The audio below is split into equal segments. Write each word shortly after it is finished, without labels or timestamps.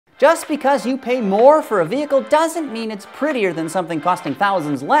Just because you pay more for a vehicle doesn't mean it's prettier than something costing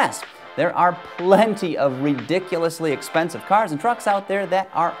thousands less. There are plenty of ridiculously expensive cars and trucks out there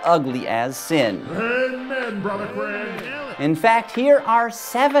that are ugly as sin. Amen, Brother Craig. In fact, here are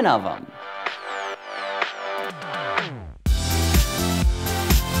 7 of them.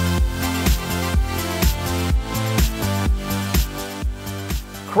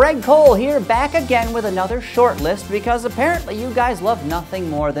 Craig Cole here, back again with another short list because apparently you guys love nothing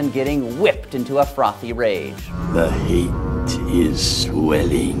more than getting whipped into a frothy rage. The hate is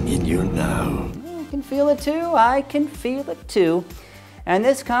swelling in you now. I can feel it too, I can feel it too. And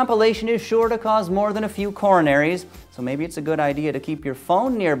this compilation is sure to cause more than a few coronaries, so maybe it's a good idea to keep your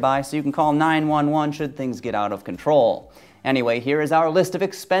phone nearby so you can call 911 should things get out of control. Anyway, here is our list of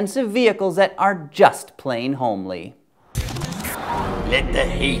expensive vehicles that are just plain homely. Let the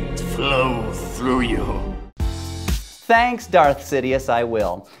hate flow through you. Thanks, Darth Sidious, I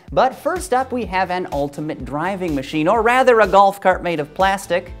will. But first up, we have an ultimate driving machine, or rather a golf cart made of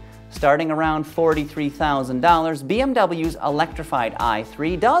plastic. Starting around $43,000, BMW's electrified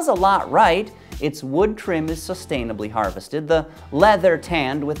i3 does a lot right. Its wood trim is sustainably harvested, the leather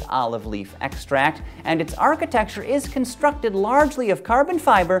tanned with olive leaf extract, and its architecture is constructed largely of carbon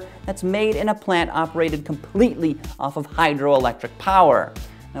fiber that's made in a plant operated completely off of hydroelectric power.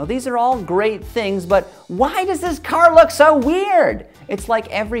 Now these are all great things, but why does this car look so weird? It's like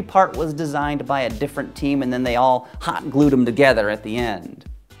every part was designed by a different team and then they all hot glued them together at the end.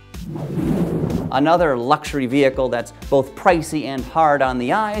 Another luxury vehicle that's both pricey and hard on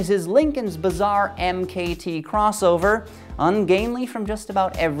the eyes is Lincoln's bizarre MKT crossover. Ungainly from just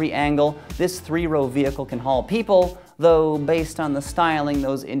about every angle, this 3-row vehicle can haul people, though based on the styling,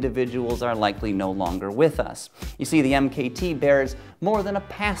 those individuals are likely no longer with us. You see, the MKT bears more than a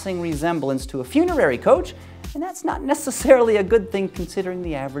passing resemblance to a funerary coach, and that's not necessarily a good thing considering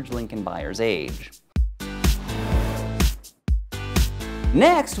the average Lincoln buyer's age.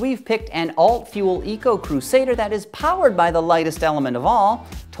 Next, we've picked an alt-fuel eco-crusader that is powered by the lightest element of all.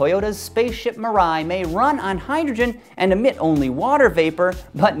 Toyota's Spaceship Mirai may run on hydrogen and emit only water vapor,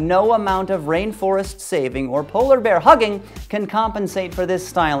 but no amount of rainforest saving or polar bear hugging can compensate for this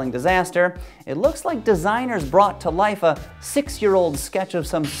styling disaster. It looks like designers brought to life a 6-year-old sketch of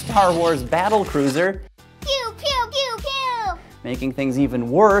some Star Wars battle cruiser. Pew, pew, pew, pew! Making things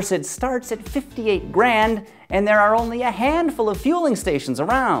even worse, it starts at 58 grand, and there are only a handful of fueling stations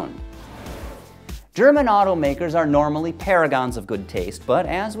around. German automakers are normally paragons of good taste, but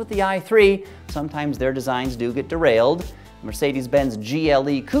as with the i3, sometimes their designs do get derailed. Mercedes-Benz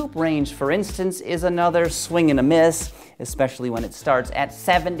GLE Coupe range, for instance, is another swing and a miss, especially when it starts at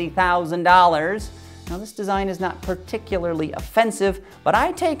 $70,000. Now, this design is not particularly offensive, but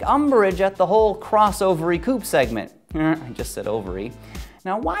I take umbrage at the whole crossover-y coupe segment. I just said ovary.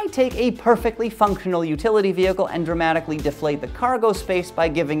 Now, why take a perfectly functional utility vehicle and dramatically deflate the cargo space by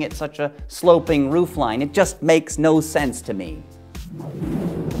giving it such a sloping roofline? It just makes no sense to me.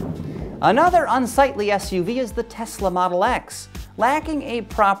 Another unsightly SUV is the Tesla Model X. Lacking a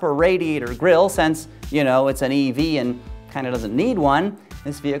proper radiator grille since, you know, it's an EV and kind of doesn't need one,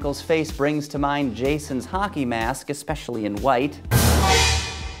 this vehicle's face brings to mind Jason's hockey mask, especially in white.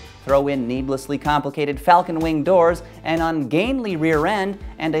 Throw in needlessly complicated falcon wing doors, an ungainly rear end,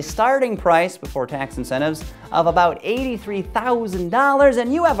 and a starting price, before tax incentives, of about $83,000,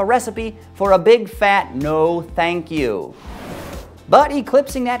 and you have a recipe for a big fat no thank you. But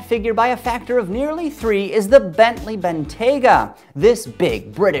eclipsing that figure by a factor of nearly 3 is the Bentley Bentayga. This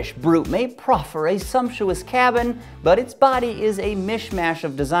big British brute may proffer a sumptuous cabin, but its body is a mishmash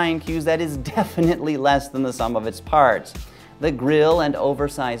of design cues that is definitely less than the sum of its parts. The grille and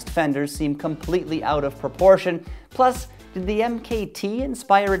oversized fenders seem completely out of proportion. Plus, did the MKT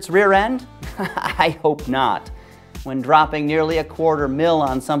inspire its rear end? I hope not. When dropping nearly $250,000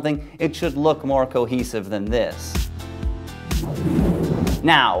 on something, it should look more cohesive than this.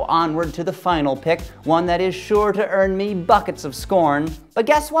 Now, onward to the final pick, one that is sure to earn me buckets of scorn. But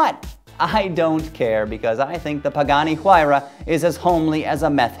guess what? I don't care, because I think the Pagani Huayra is as homely as a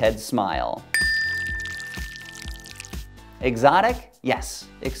meth head's smile. Exotic? Yes.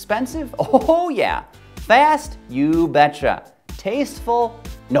 Expensive? Oh yeah. Fast? You betcha. Tasteful?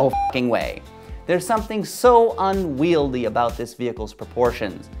 No fucking way. There's something so unwieldy about this vehicle's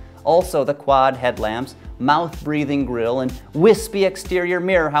proportions. Also, the quad headlamps, mouth-breathing grille, and wispy exterior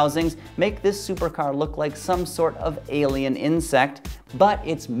mirror housings make this supercar look like some sort of alien insect, but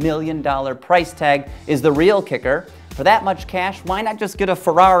its $1 million price tag is the real kicker. For that much cash, why not just get a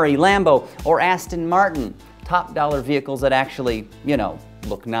Ferrari, Lambo, or Aston Martin? Top dollar vehicles that actually, you know,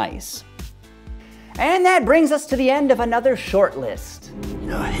 look nice. And that brings us to the end of another short list.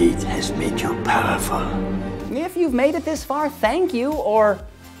 Your hate has made you powerful. If you've made it this far, thank you, or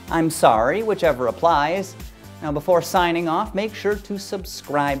I'm sorry, whichever applies. Now, before signing off, make sure to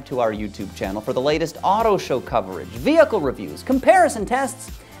subscribe to our YouTube channel for the latest auto show coverage, vehicle reviews, comparison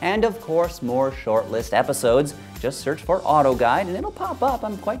tests, and of course, more shortlist episodes. Just search for Auto Guide and it'll pop up,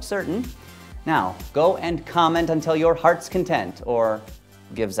 I'm quite certain. Now, go and comment until your heart's content or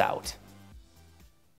gives out.